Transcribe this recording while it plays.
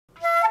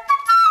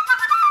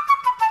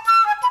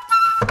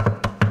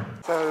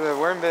So the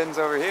worm bin's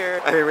over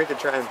here. I mean, we could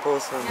try and pull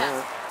some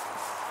out.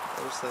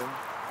 There's some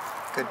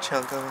good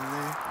chunk of them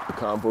there. The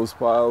compost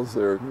piles,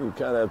 you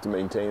kind of have to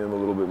maintain them a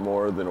little bit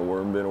more than a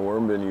worm bin. A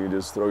worm bin, you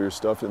just throw your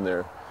stuff in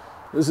there.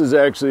 This is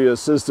actually a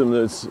system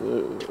that's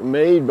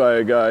made by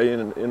a guy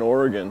in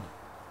Oregon.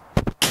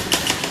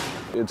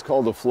 It's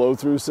called a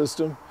flow-through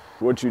system.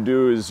 What you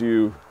do is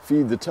you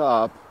feed the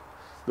top.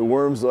 The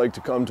worms like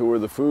to come to where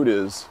the food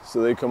is,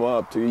 so they come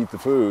up to eat the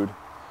food.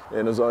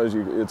 And as long as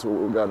it's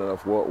got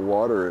enough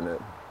water in it.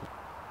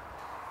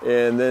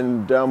 And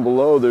then down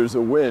below there's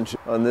a winch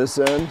on this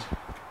end,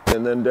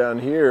 and then down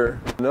here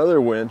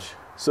another winch.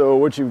 So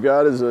what you've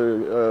got is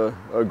a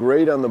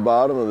grate on the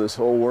bottom of this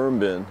whole worm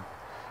bin,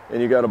 and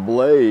you got a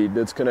blade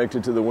that's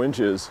connected to the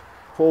winches.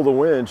 Pull the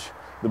winch,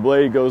 the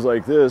blade goes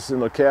like this,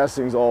 and the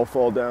castings all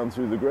fall down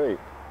through the grate.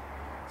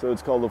 So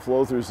it's called the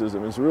flow-through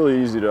system. It's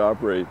really easy to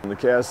operate. And the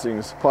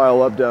castings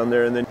pile up down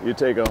there, and then you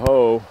take a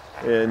hoe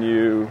and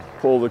you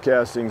pull the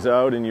castings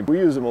out, and we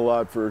use them a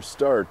lot for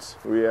starts.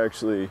 We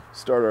actually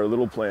start our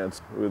little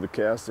plants with the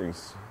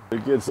castings.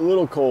 It gets a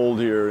little cold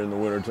here in the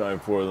wintertime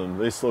for them.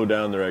 They slow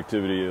down their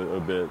activity a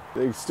bit.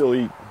 They still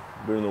eat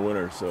during the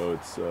winter, so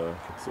it's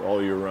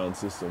all year-round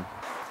system.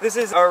 This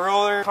is our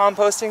roller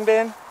composting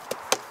bin.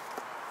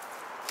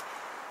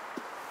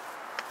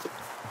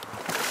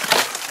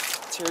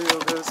 Material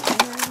goes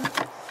in.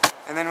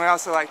 And then we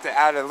also like to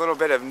add a little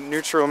bit of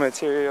neutral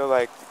material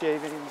like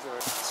shavings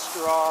or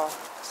straw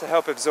to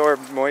help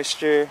absorb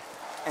moisture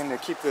and to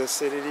keep the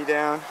acidity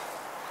down.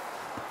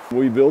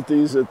 We built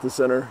these at the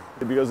center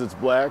because it's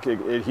black.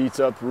 It heats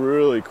up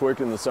really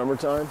quick in the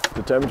summertime.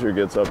 The temperature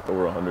gets up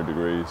over 100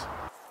 degrees.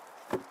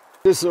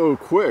 It's so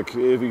quick.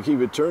 If you keep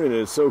it turning,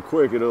 it's so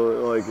quick. It'll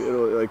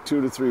like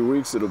 2 to 3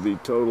 weeks. It'll be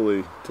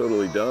totally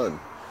done.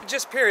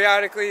 Just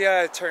periodically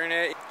turn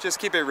it. Just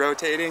keep it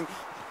rotating.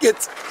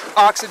 Gets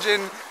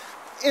oxygen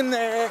in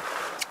there,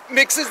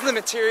 mixes the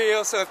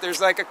material, so if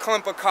there's like a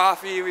clump of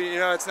coffee,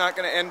 it's not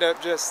going to end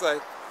up just like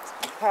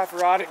half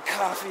rotted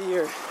coffee,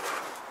 or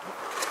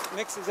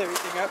mixes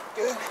everything up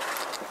good.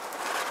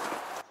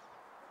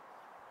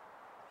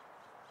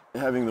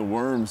 Having the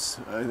worms,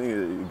 I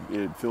think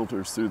it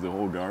filters through the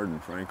whole garden,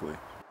 frankly.